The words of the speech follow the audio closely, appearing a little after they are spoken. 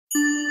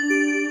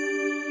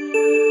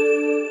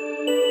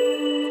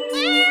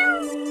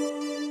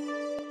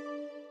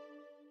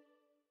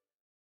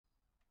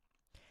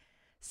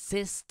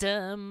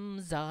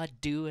Systems are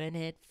doing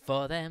it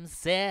for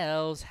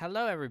themselves.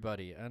 Hello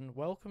everybody and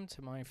welcome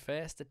to my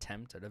first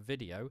attempt at a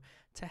video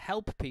to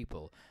help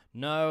people.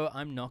 No,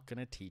 I'm not going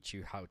to teach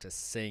you how to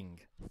sing,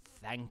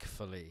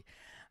 thankfully.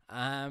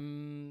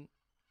 I've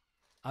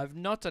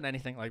not done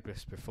anything like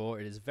this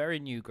before. It is very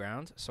new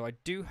ground, so I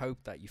do hope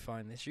that you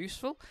find this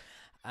useful.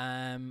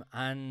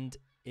 And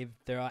if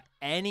there are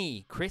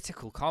any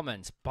critical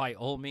comments, by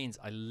all means,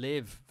 I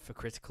live for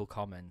critical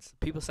comments.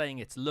 People saying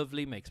it's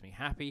lovely makes me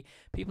happy.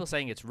 People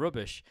saying it's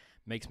rubbish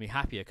makes me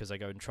happier because I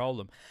go and troll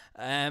them.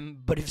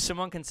 But if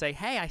someone can say,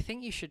 hey, I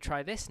think you should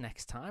try this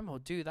next time or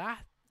do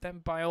that, then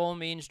by all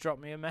means, drop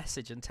me a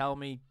message and tell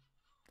me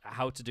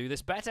how to do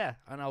this better.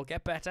 And I'll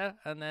get better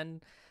and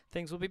then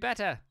things will be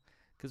better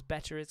because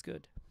better is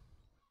good.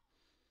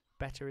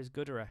 Better is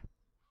gooder.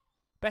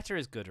 Better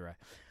is gooder.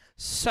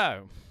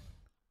 So,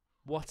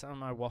 what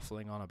am I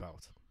waffling on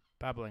about?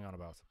 Babbling on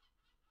about?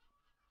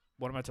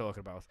 What am I talking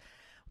about?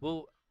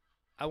 Well,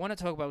 I want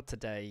to talk about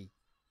today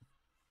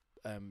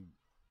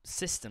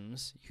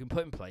systems you can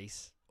put in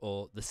place,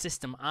 or the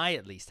system I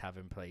at least have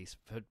in place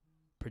for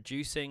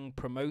producing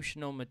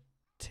promotional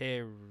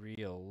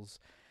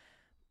materials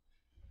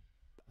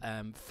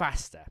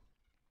faster.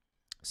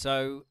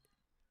 So,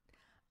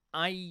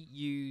 I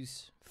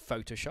use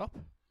Photoshop.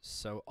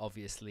 So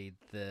obviously,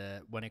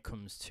 when it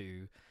comes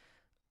to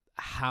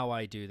how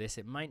I do this,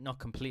 it might not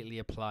completely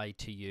apply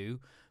to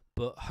you,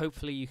 but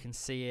hopefully you can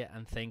see it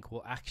and think,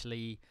 well,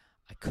 actually,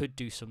 I could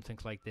do something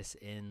like this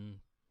in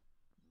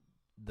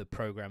the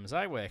programs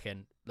I work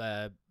in.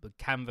 The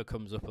Canva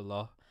comes up a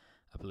lot.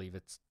 I believe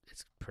it's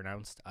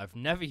pronounced. I've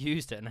never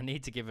used it, and I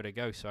need to give it a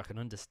go so I can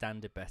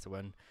understand it better.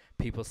 When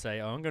people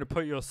say, "Oh, I'm going to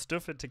put your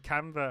stuff into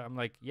Canva," I'm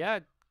like, "Yeah,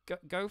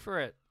 go for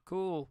it.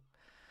 Cool."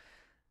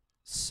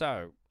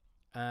 So,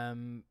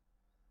 I'm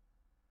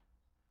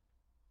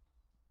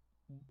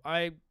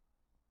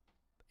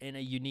in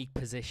a unique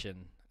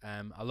position.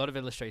 A lot of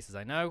illustrators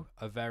I know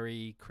are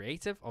very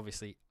creative.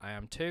 Obviously, I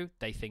am too.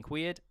 They think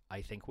weird.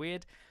 I think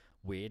weird.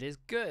 Weird is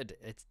good.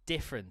 It's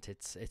different.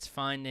 It's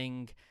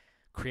finding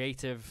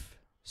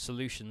creative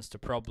solutions to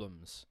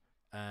problems.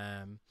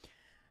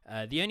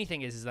 The only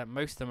thing is that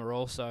most of them are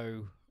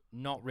also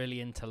not really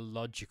into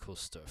logical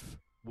stuff.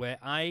 Where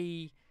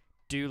I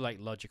do like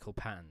logical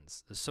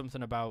patterns. There's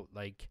something about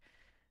like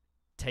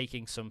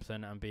taking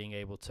something and being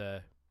able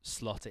to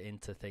slot it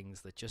into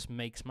things that just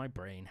makes my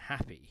brain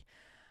happy.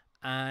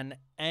 And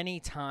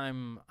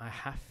anytime I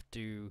have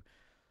to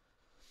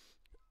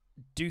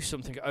do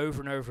something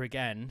over and over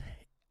again,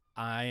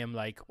 I am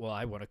like, well,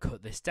 I want to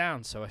cut this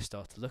down. So I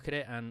start to look at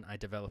it and I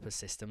develop a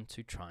system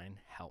to try and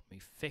help me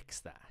fix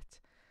that.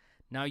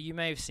 Now, you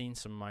may have seen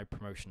some of my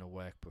promotional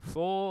work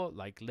before,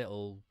 like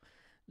little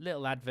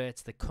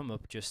adverts that come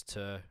up just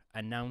to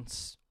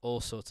announce all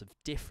sorts of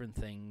different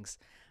things.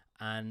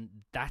 And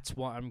that's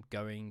what I'm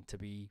going to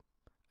be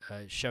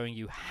showing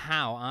you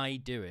how I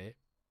do it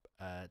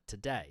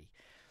today.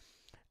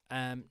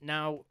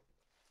 Now,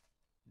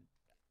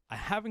 I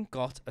haven't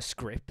got a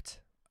script.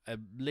 I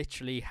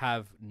literally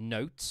have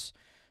notes.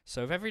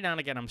 So if every now and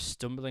again I'm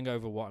stumbling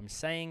over what I'm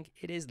saying,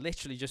 it is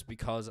literally just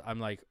because I'm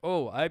like,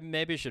 oh, I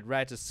maybe should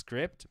write a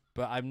script,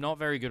 but I'm not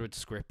very good with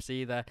scripts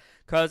either,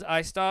 because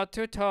I start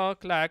to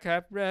talk like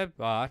a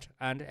robot,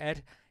 and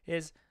it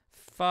is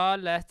far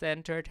less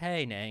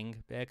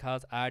entertaining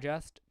because I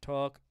just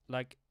talk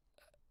like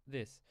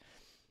this.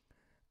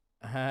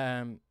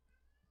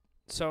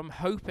 So I'm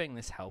hoping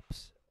this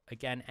helps.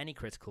 Again, any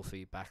critical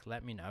feedback,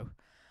 let me know.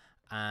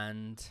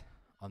 And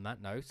on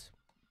that note,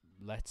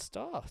 let's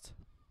start.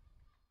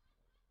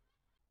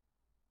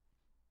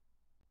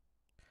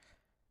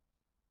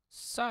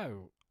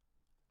 So,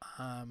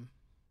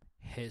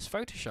 here's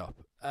Photoshop.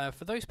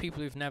 For those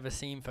people who've never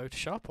seen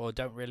Photoshop or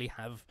don't really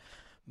have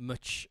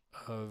much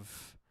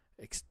of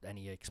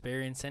any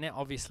experience in it,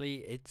 obviously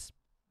it's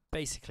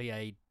basically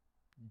a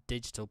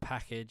digital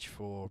package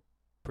for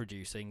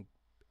producing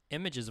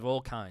images of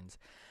all kinds.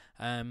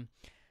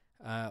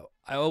 I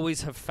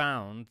always have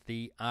found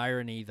the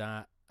irony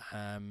that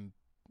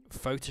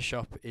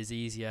Photoshop is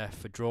easier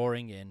for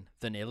drawing in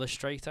than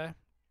Illustrator.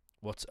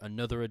 What's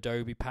another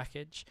Adobe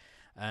package?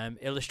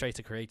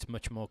 Illustrator creates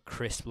much more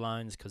crisp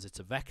lines because it's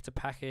a vector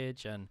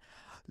package. And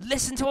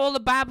listen to all the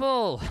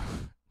babble!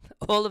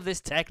 All of this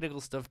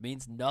technical stuff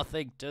means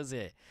nothing, does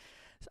it?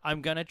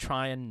 I'm going to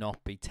try and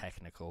not be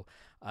technical.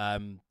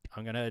 I'm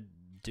going to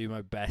do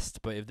my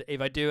best, but if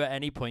I do at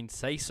any point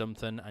say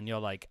something and you're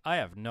like, I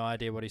have no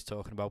idea what he's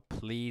talking about,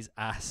 please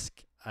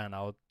ask and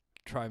I'll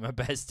try my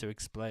best to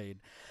explain.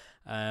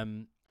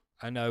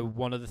 I know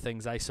one of the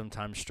things I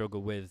sometimes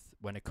struggle with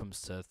when it comes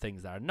to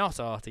things that are not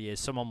arty is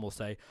someone will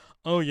say,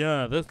 oh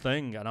yeah, this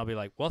thing, and I'll be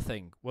like, what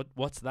thing?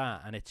 What's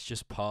that? And it's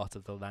just part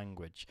of the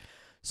language.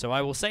 So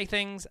I will say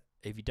things.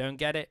 If you don't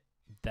get it,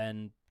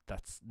 then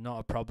that's not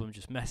a problem.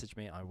 Just message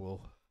me. I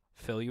will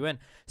fill you in.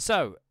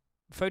 So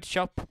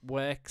Photoshop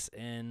works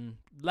in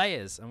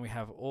layers, and we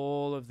have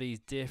all of these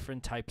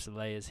different types of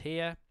layers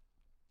here.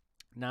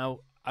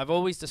 Now, I've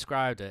always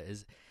described it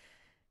as,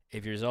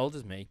 if you're as old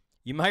as me,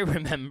 You might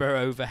remember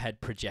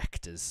overhead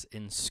projectors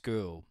in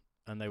school,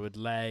 and they would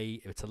lay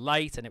it's a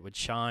light and it would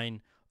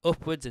shine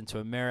upwards into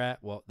a mirror,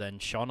 what then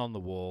shone on the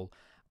wall,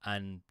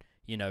 and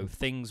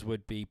things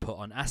would be put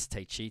on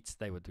acetate sheets.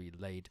 They would be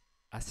laid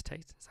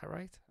acetate, is that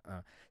right?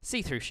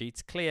 See-through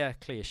sheets, clear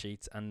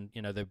sheets, and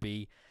there'd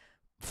be,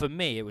 for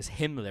me, it was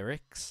hymn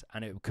lyrics,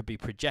 and it could be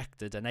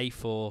projected. An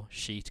A4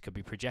 sheet could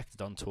be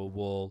projected onto a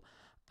wall,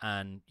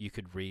 and you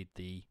could read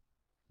the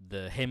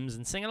hymns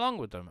and sing along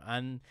with them.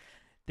 And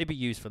they'd be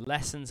used for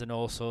lessons and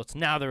all sorts.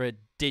 Now there are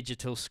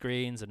digital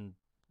screens and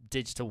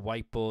digital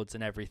whiteboards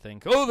and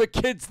everything. Oh, the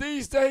kids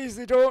these days,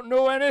 they don't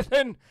know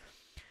anything.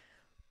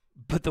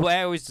 But the way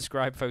I always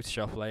describe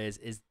Photoshop layers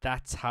is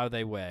that's how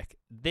they work.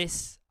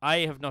 I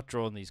have not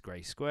drawn these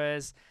grey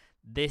squares.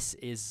 This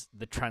is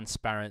the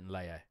transparent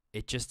layer.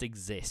 It just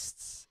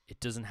exists. It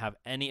doesn't have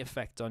any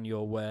effect on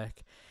your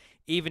work.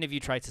 Even if you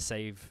try to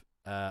save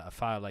a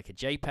file like a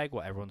JPEG,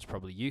 what everyone's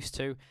probably used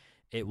to,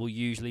 it will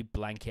usually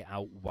blank it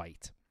out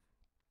white.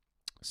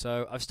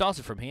 So I've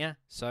started from here.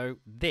 So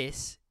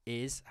this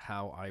is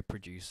how I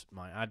produce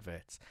my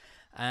adverts.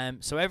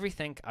 So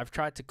everything I've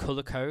tried to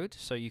color code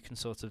so you can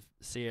sort of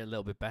see it a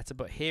little bit better.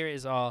 But here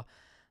is our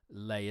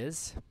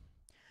layers.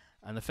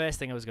 And the first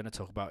thing I was going to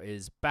talk about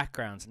is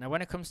backgrounds. Now,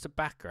 when it comes to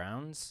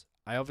backgrounds,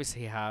 I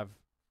obviously have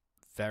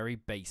very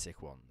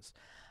basic ones.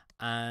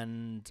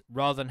 And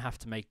rather than have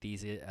to make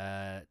these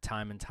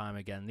time and time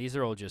again, these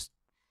are all just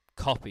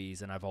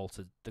copies, and I've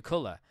altered the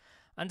color.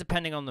 And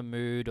depending on the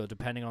mood or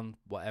depending on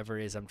whatever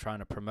it is I'm trying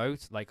to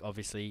promote, like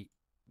obviously,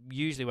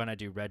 usually when I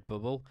do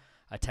Redbubble,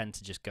 I tend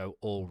to just go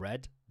all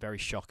red. Very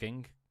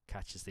shocking,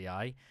 catches the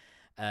eye.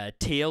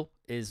 Teal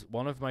is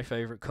one of my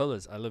favorite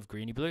colors. I love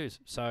greeny blues,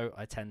 so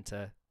I tend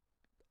to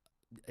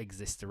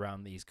exist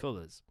around these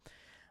colors.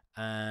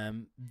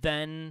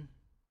 Then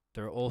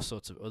there are all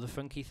sorts of other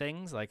funky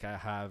things, like I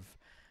have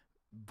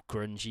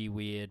grungy,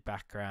 weird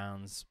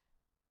backgrounds.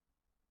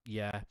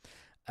 Yeah.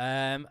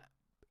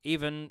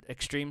 Even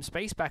extreme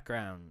space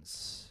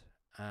backgrounds.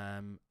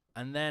 And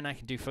then I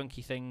can do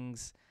funky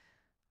things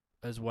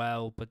as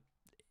well, but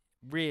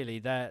really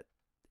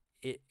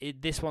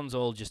this one's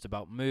all just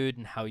about mood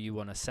and how you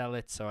want to sell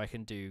it. So I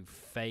can do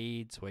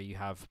fades where you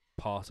have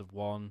part of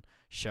one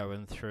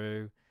showing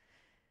through.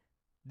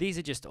 These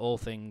are just all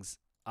things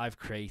I've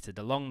created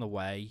along the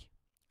way,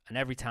 and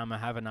every time I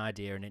have an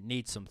idea and it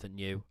needs something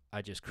new,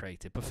 I just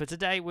create it. But for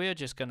today, we're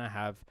just going to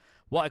have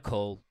what I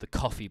call the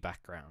coffee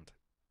background.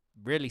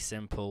 Really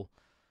simple,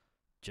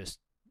 just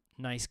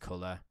nice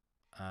color,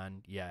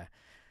 and yeah.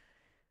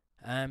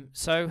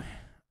 So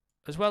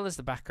as well as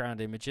the background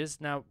images,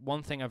 now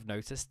one thing I've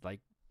noticed, like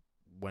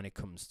when it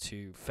comes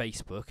to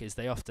Facebook, is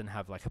they often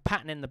have like a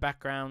pattern in the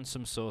background,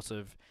 some sort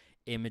of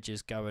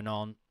images going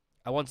on.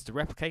 I wanted to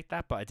replicate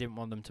that, but I didn't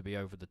want them to be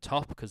over the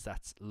top because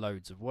that's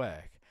loads of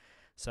work.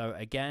 So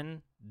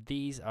again,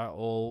 these are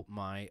all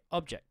my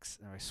objects.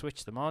 Now I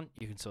switch them on,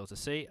 you can sort of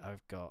see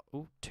I've got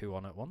two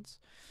on at once.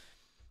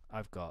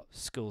 I've got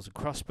skulls and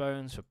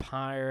crossbones for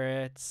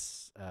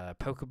pirates,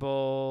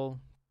 Pokeball,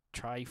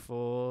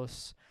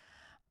 Triforce,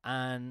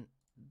 and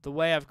the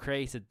way I've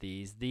created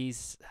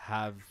these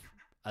have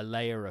a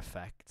layer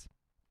effect,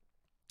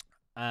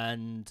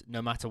 and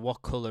no matter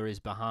what color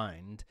is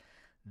behind,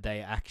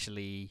 they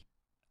actually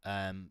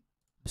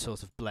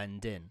sort of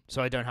blend in.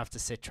 So I don't have to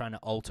sit trying to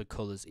alter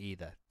colors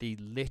either. They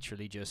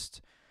literally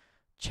just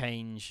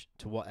change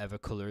to whatever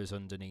color is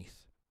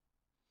underneath.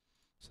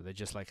 So they're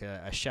just like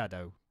a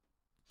shadow.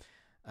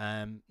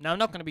 Now I'm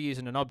not going to be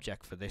using an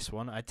object for this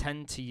one. I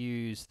tend to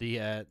use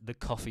the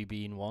coffee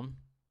bean one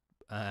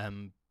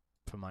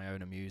for my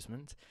own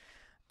amusement.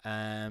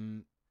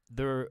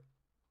 There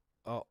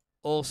are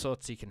all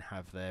sorts you can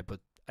have there, but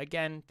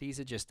again, these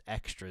are just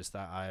extras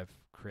that I've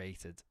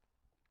created.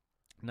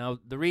 Now,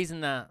 the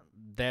reason that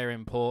they're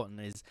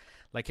important is,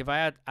 like, if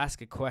I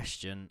ask a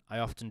question, I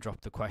often drop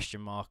the question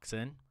marks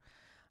in.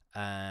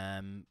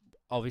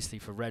 Obviously,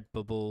 for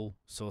Redbubble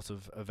sort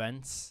of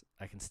events,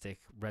 I can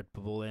stick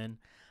Redbubble in.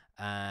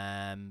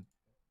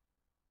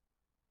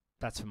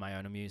 That's for my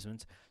own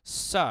amusement.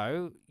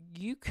 So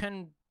you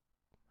can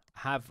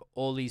have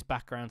all these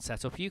backgrounds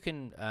set up. You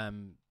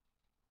can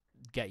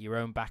get your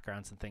own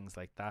backgrounds and things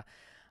like that.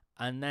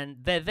 And then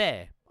they're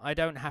there. I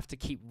don't have to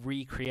keep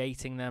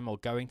recreating them or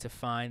going to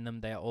find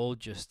them. They're all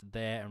just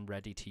there and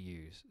ready to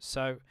use.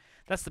 So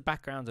that's the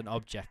background and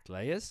object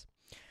layers.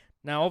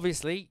 Now,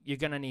 obviously, you're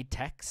going to need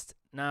text.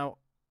 Now,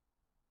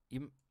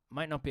 you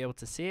might not be able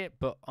to see it,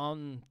 but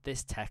on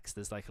this text,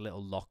 there's like a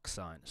little lock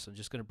sign. So I'm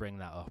just going to bring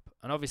that up.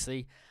 And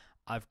obviously,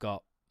 I've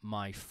got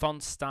my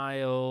font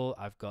style.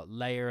 I've got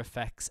layer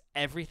effects.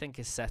 Everything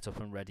is set up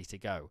and ready to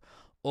go.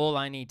 All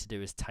I need to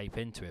do is type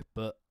into it.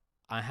 But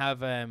I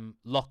have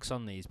locks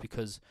on these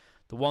because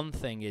the one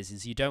thing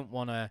is you don't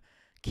want to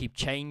keep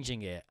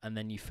changing it and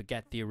then you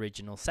forget the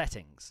original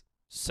settings.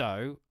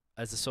 So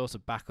as a sort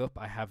of backup,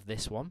 I have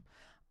this one.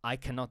 I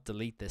cannot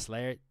delete this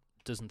layer. It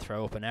doesn't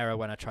throw up an error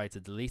when I try to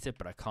delete it,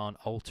 but I can't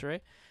alter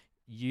it.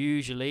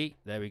 Usually,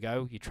 there we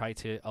go, you try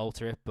to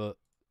alter it, but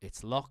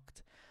it's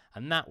locked.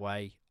 And that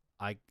way,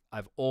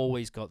 I've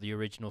always got the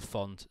original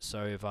font.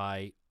 So if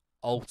I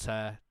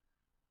alter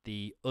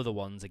the other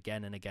ones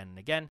again and again and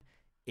again,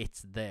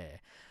 it's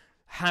there.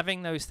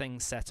 Having those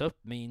things set up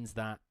means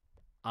that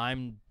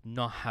I'm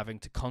not having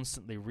to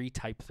constantly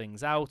retype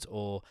things out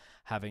or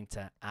having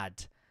to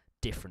add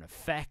different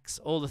effects.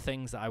 All the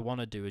things that I want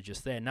to do are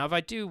just there. Now, if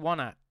I do want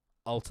to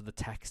alter the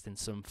text in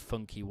some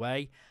funky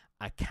way,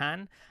 I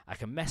can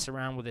mess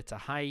around with it to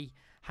high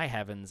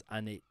heavens,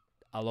 and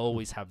I'll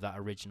always have that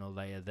original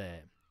layer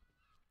there.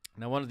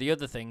 Now, one of the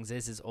other things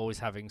is always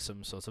having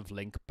some sort of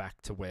link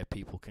back to where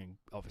people can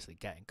obviously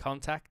get in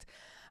contact.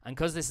 And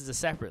because this is a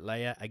separate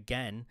layer,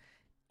 again,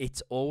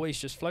 it's always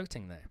just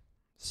floating there.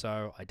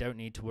 So I don't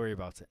need to worry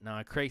about it. Now,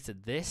 I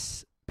created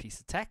this piece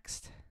of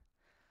text,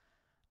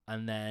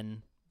 and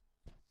then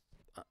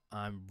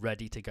I'm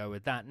ready to go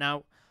with that.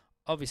 Now,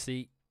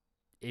 obviously,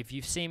 if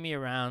you've seen me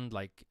around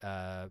like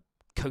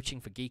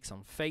Coaching for Geeks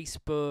on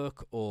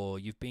Facebook, or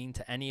you've been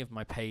to any of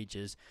my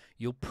pages,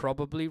 you'll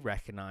probably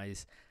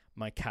recognize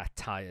my cat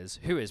Tires,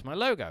 who is my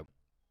logo.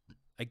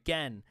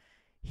 Again,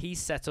 he's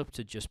set up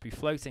to just be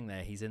floating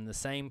there. He's in the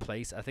same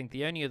place. I think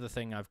the only other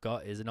thing I've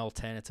got is an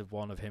alternative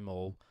one of him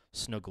all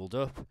snuggled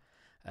up,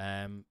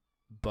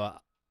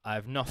 but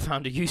I've not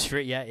found a use for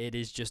it yet. It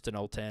is just an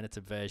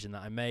alternative version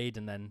that I made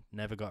and then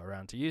never got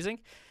around to using.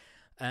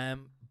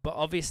 But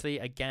obviously,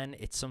 again,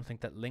 it's something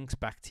that links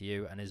back to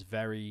you and is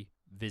very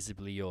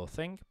visibly your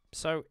thing,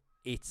 so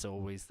it's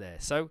always there.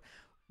 So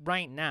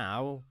right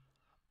now,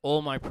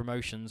 all my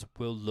promotions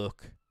will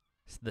look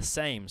the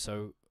same,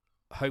 so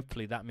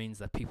hopefully that means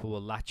that people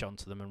will latch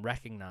onto them and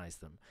recognize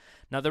them.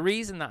 Now, the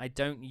reason that I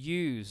don't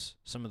use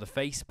some of the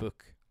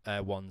Facebook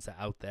ones that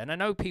are out there, and I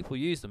know people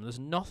use them, there's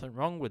nothing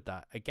wrong with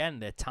that. Again,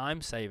 they're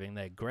time saving,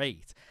 they're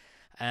great,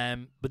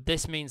 but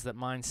this means that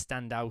mine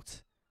stand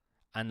out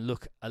and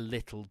look a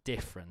little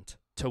different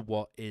to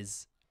what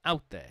is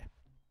out there.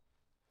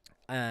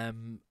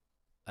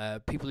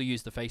 People who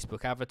use the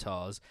Facebook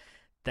avatars,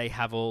 they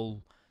have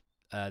all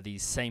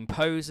these same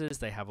poses,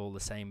 they have all the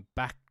same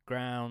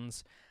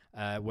backgrounds,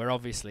 where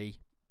obviously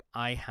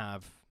I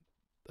have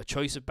a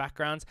choice of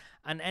backgrounds,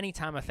 and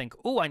anytime I think,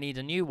 oh, I need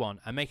a new one,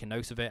 I make a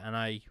note of it and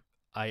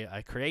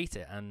I create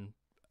it. And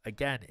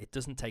again, it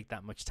doesn't take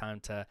that much time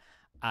to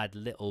add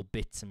little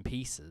bits and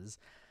pieces,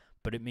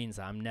 but it means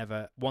that I'm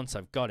never, once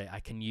I've got it, I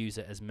can use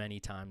it as many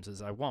times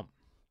as I want.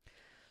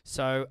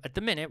 So at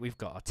the minute, we've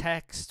got our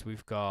text,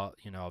 we've got,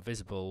 you know, our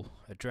visible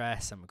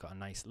address, and we've got a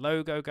nice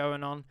logo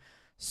going on.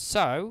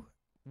 So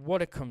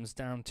what it comes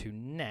down to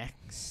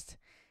next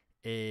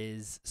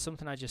is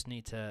something I just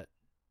need to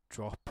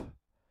drop.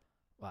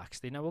 Well,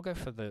 actually, no, we'll go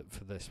for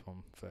this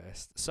one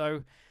first.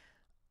 So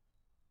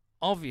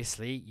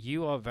obviously,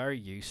 you are very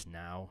used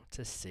now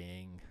to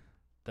seeing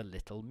the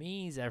little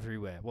me's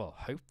everywhere. Well,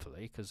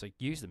 hopefully, because I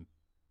use them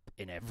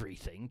in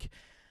everything.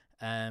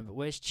 But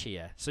where's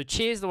Chia? So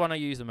Chia's the one I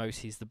use the most.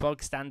 He's the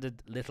bog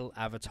standard little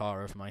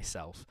avatar of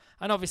myself.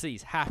 And obviously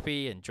he's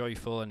happy and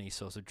joyful and he's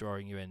sort of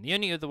drawing you in. The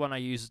only other one I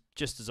use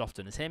just as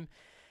often as him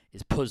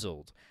is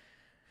puzzled,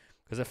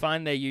 because I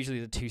find they're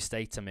usually the two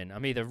states I'm in.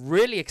 I'm either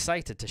really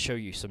excited to show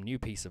you some new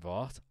piece of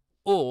art,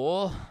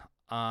 or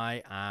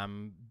I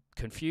am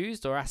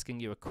confused or asking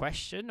you a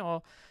question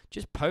or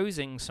just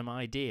posing some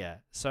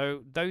idea.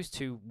 So those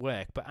two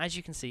work. But as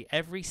you can see,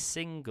 every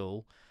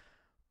single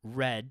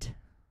red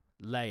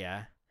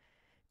layer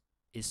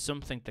is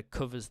something that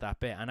covers that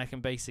bit, and I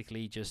can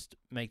basically just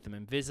make them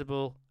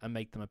invisible and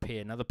make them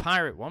appear. Now the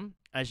pirate one,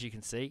 as you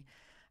can see,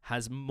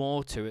 has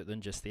more to it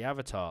than just the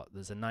avatar.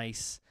 There's a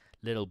nice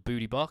little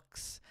booty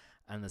box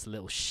and there's a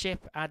little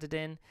ship added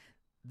in.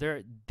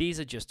 These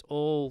are just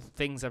all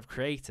things I've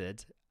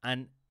created,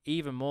 and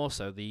even more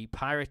so, the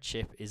pirate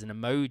ship is an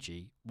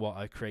emoji what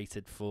I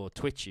created for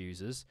Twitch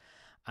users,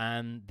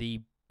 and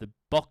the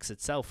box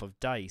itself of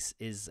dice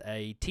is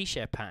a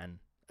t-shirt pattern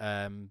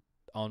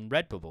on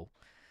Redbubble.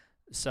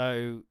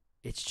 So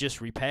it's just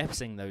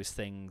repurposing those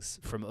things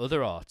from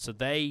other art. So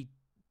they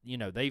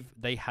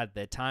had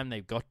their time,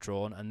 they've got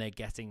drawn, and they're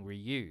getting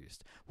reused.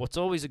 What's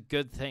always a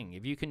good thing,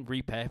 if you can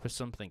repurpose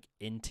something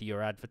into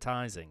your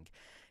advertising,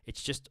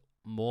 it's just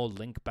more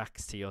link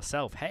backs to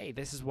yourself. Hey,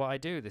 this is what I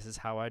do, this is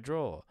how I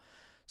draw.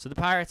 So the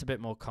pirate's a bit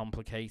more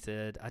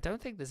complicated. I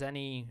don't think there's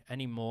any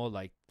more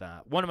like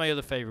that. One of my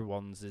other favorite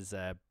ones is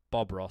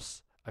Bob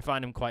Ross. I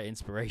find him quite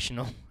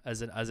inspirational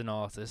as an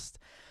artist,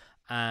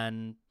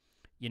 and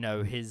you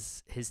know,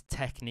 his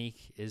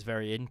technique is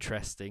very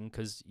interesting,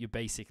 because you're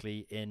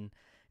basically in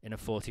a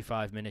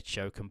 45-minute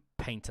show can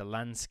paint a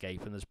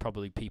landscape, and there's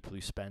probably people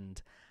who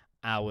spend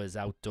hours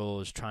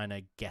outdoors trying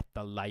to get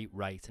the light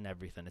right and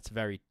everything. It's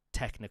very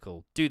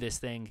technical. Do this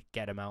thing,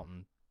 get a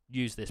mountain.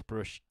 Use this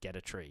brush, get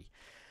a tree.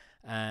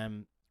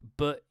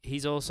 But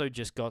he's also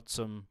just got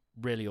some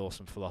really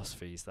awesome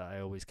philosophies that I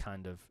always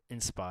kind of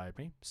inspired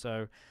me.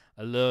 So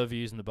I love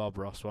using the Bob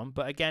Ross one.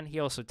 But again, he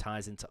also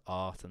ties into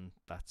art and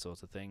that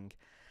sort of thing.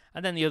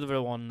 And then the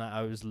other one that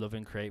I was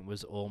loving creating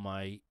was all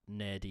my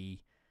nerdy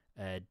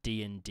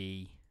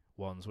D&D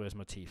ones. Where's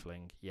my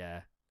tiefling?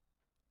 Yeah,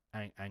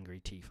 angry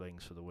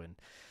tieflings for the win.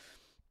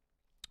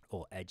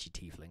 or edgy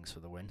tieflings for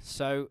the win.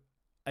 So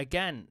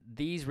again,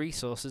 these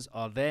resources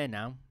are there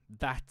now.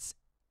 That's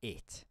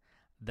it.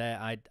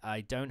 There,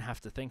 I don't have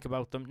to think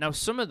about them. Now,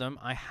 some of them,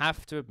 I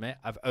have to admit,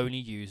 I've only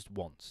used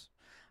once.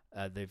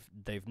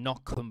 They've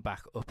not come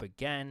back up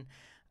again.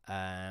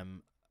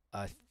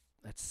 Let's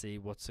see,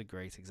 what's a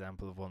great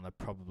example of one that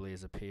probably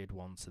has appeared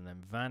once and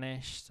then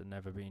vanished and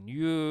never been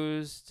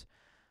used?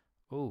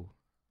 Oh,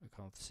 I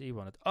can't see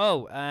one.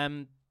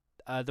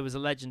 There was a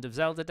Legend of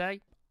Zelda Day.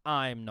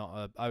 I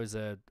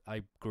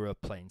grew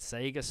up playing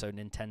Sega, so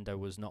Nintendo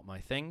was not my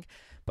thing.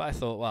 But I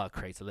thought, well, I'll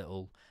create a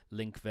little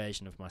Link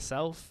version of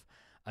myself.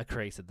 I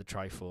created the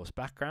Triforce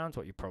background,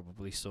 what you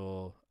probably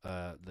saw,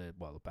 the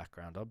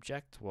background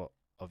object, what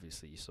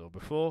obviously you saw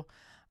before.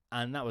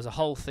 And that was a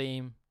whole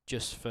theme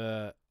just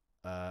for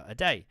a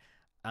day.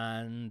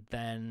 And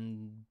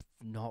then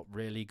not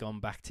really gone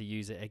back to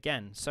use it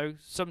again. So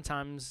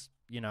sometimes,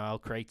 I'll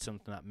create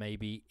something that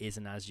maybe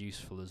isn't as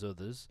useful as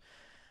others.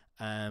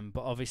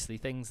 But obviously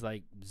things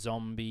like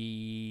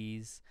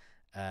zombies,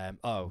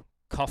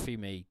 coffee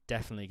me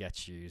definitely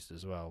gets used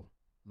as well.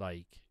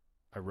 Like,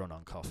 I run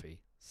on coffee.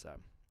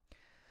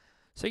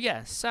 So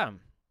yeah,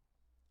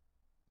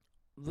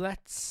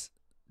 let's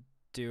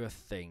do a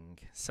thing.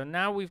 So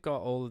now we've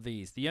got all of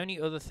these. The only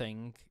other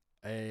thing,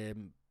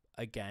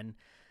 again,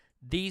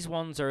 these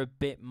ones are a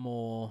bit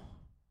more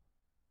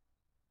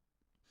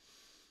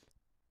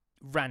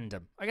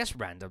random. I guess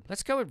random.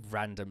 Let's go with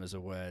random as a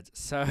word.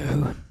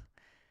 So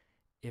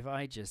if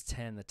I just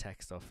turn the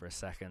text off for a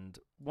second,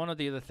 one of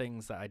the other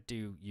things that I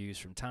do use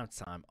from time to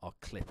time are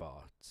clip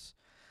arts.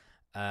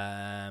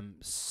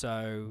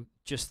 So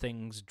just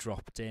things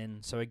dropped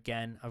in. So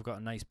again, I've got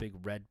a nice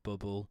big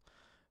Redbubble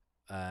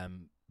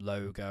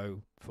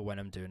logo for when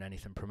I'm doing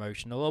anything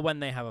promotional or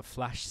when they have a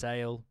flash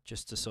sale,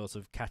 just to sort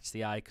of catch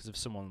the eye, because if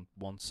someone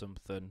wants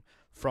something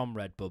from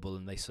Redbubble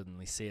and they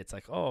suddenly see it, it's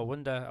like, oh, I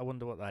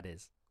wonder what that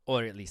is,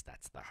 or at least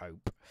that's the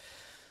hope.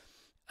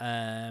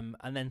 And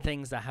then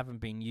things that haven't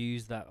been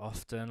used that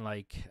often,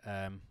 like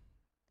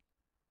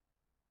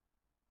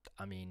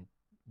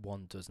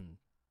one doesn't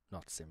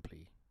not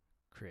simply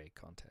create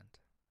content,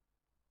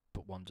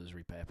 but one does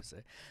repurpose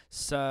it.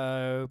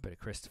 So bit of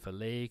Christopher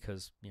Lee,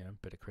 because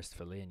bit of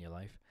Christopher Lee in your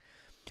life.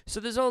 So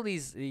there's all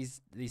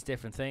these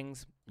different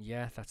things.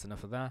 Yeah, that's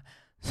enough of that.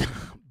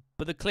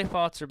 But the clip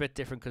arts are a bit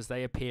different because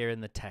they appear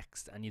in the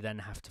text and you then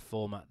have to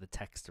format the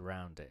text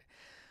around it.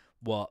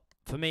 What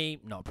for me,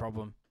 not a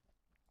problem.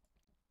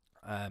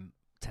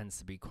 Tends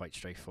to be quite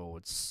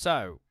straightforward.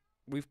 So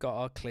we've got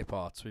our clip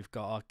arts, we've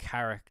got our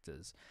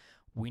characters.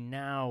 We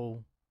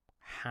now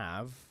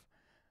have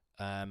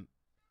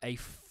a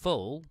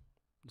full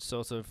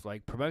sort of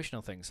like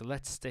promotional thing. So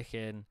let's stick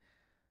in,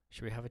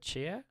 should we have a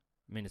cheer?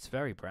 I mean, it's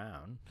very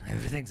brown.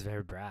 Everything's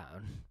very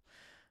brown.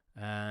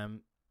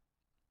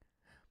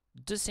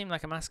 Does seem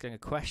like I'm asking a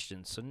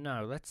question, so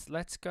no,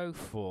 let's go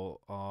for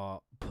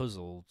our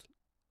puzzled,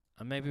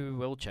 and maybe we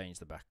will change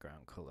the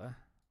background colour.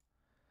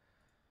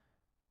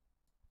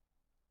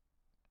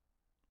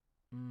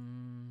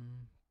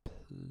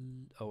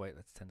 Oh wait,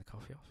 let's turn the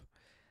coffee off.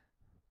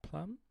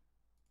 Plum,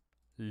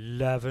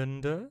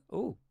 lavender.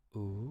 Ooh.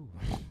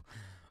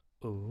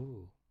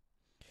 Ooh.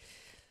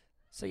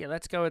 So yeah,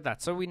 let's go with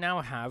that. So we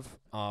now have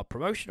our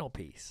promotional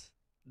piece.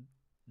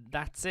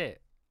 That's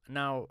it.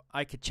 Now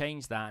I could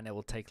change that and it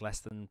will take less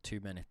than 2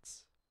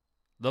 minutes.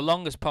 The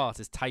longest part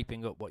is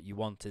typing up what you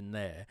want in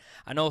there,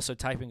 and also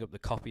typing up the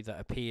copy that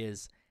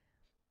appears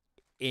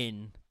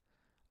in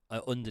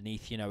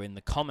underneath, in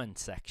the comment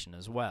section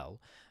as well,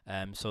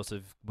 sort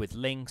of with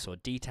links or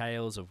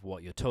details of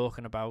what you're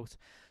talking about.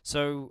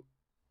 So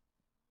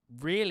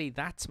really,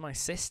 that's my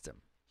system.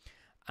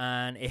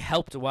 And it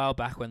helped a while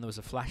back when there was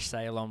a flash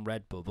sale on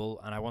Redbubble,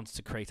 and I wanted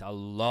to create a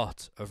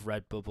lot of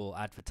Redbubble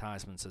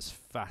advertisements as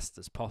fast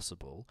as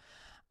possible.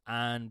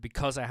 And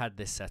because I had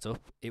this set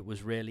up, it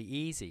was really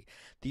easy.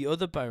 The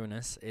other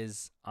bonus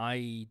is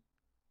I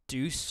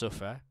do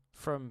suffer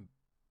from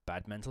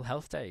bad mental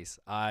health days.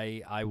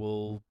 I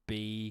will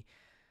be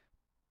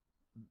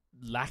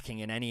lacking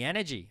in any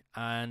energy,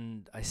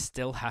 and I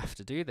still have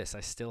to do this.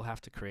 I still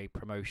have to create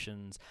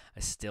promotions.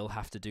 I still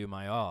have to do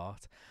my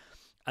art.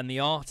 And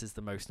the art is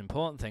the most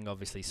important thing,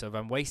 obviously. So if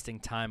I'm wasting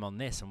time on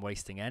this and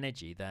wasting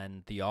energy,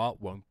 then the art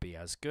won't be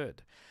as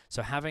good.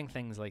 So having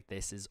things like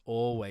this is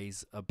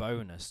always a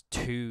bonus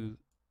to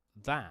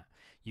that.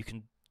 You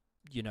can,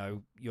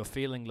 you're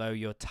feeling low,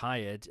 you're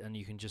tired, and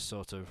you can just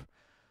sort of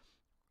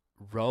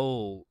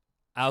roll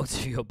out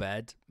of your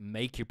bed,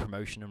 make your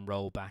promotion, and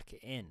roll back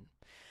in.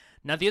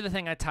 Now, the other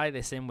thing I tie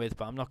this in with,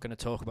 but I'm not going to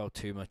talk about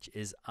too much,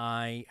 is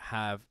I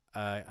have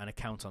an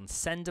account on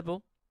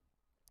Sendable.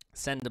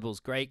 Sendable's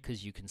great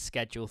because you can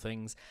schedule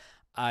things.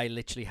 I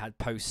literally had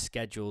posts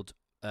scheduled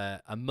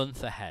a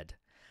month ahead.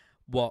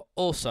 What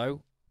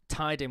also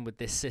tied in with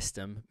this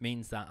system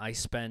means that I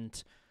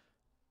spent,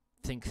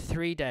 I think,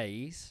 3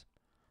 days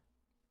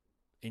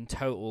in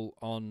total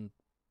on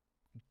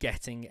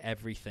getting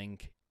everything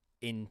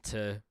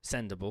into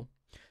Sendable.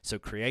 So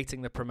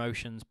creating the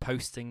promotions,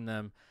 posting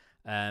them,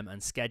 and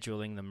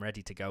scheduling them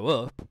ready to go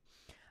up.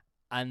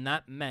 And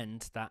that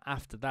meant that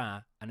after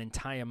that, an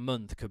entire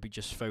month could be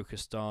just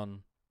focused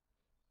on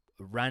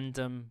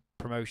random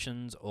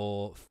promotions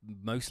or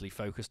mostly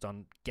focused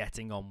on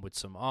getting on with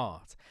some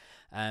art.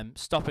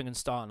 Stopping and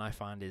starting, I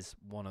find, is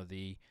one of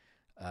the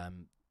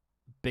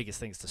biggest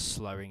things to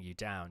slowing you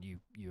down.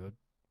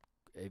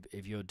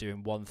 If you're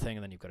doing one thing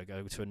and then you've got to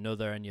go to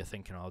another and you're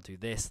thinking, I'll do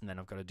this and then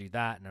I've got to do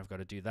that and I've got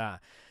to do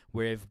that.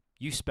 Where if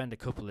you spend a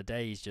couple of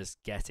days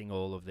just getting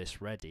all of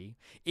this ready,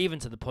 even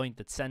to the point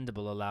that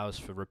Sendable allows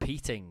for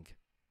repeating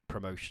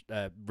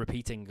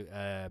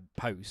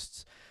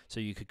posts, so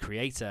you could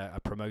create a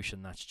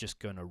promotion that's just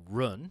going to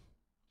run,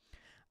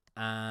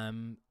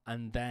 and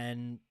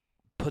then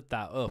put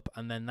that up,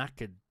 and then that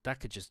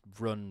could just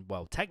run,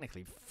 well,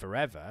 technically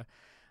forever,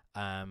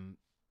 and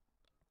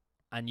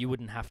you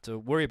wouldn't have to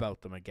worry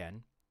about them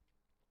again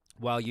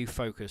while you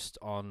focused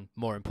on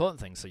more important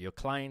things. So your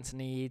clients'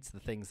 needs, the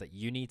things that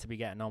you need to be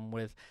getting on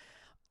with,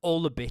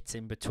 all the bits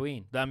in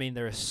between. I mean,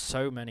 there are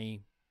so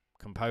many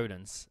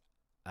components,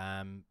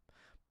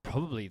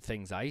 probably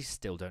things I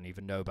still don't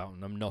even know about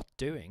and I'm not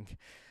doing.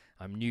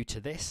 I'm new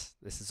to this.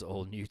 This is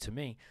all new to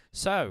me.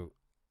 So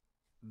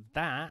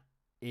that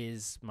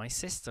is my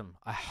system.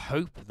 I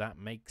hope that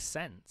makes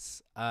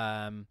sense.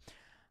 And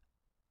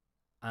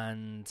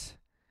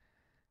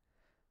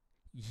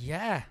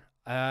yeah,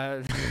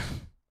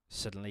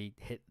 suddenly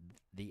hit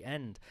the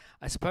end.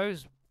 I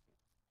suppose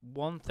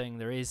one thing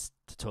there is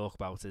to talk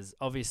about is,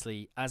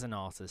 obviously, as an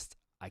artist,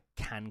 I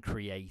can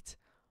create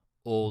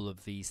all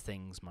of these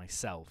things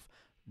myself.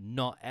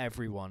 Not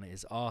everyone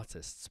is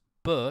artists,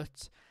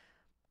 but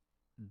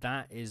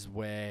that is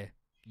where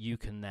you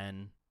can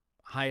then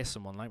hire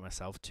someone like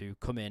myself to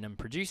come in and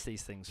produce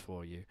these things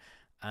for you.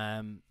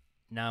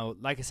 Now,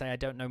 like I say, I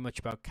don't know much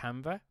about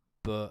Canva,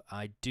 but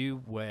I do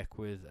work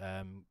with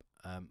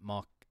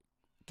Mark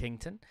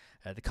Kington,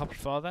 the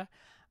Copyfather,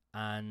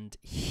 and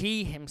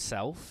he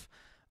himself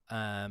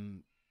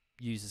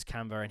uses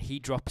Canva, and he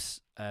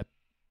drops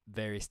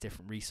various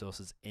different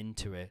resources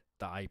into it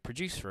that I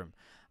produce for him,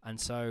 and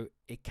so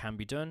it can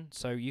be done.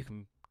 So you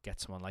can get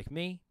someone like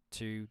me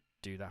to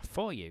do that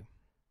for you.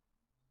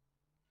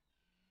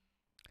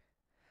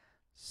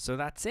 So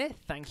that's it.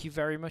 Thank you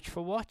very much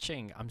for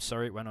watching. I'm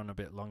sorry it went on a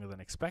bit longer than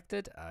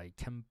expected. I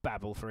can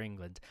babble for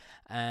England.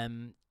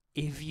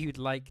 If you'd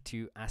like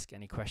to ask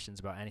any questions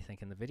about anything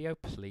in the video,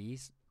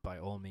 please, by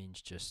all means,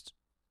 just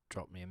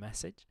drop me a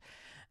message.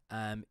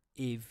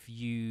 If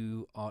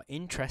you are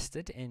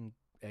interested in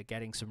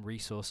getting some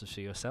resources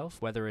for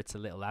yourself, whether it's a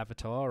little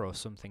avatar or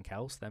something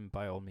else, then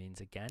by all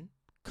means, again,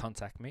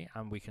 contact me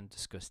and we can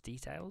discuss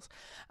details.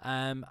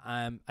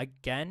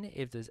 Again,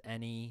 if there's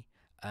any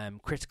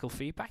critical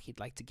feedback you'd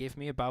like to give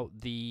me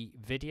about the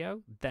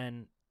video,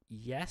 then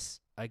yes,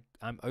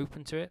 I'm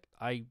open to it.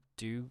 I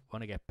do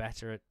want to get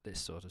better at this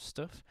sort of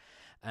stuff.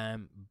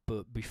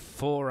 But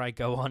before I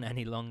go on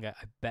any longer,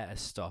 I better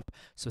stop.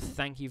 So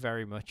thank you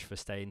very much for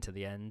staying to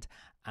the end,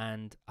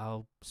 and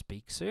I'll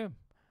speak soon.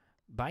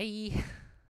 Bye.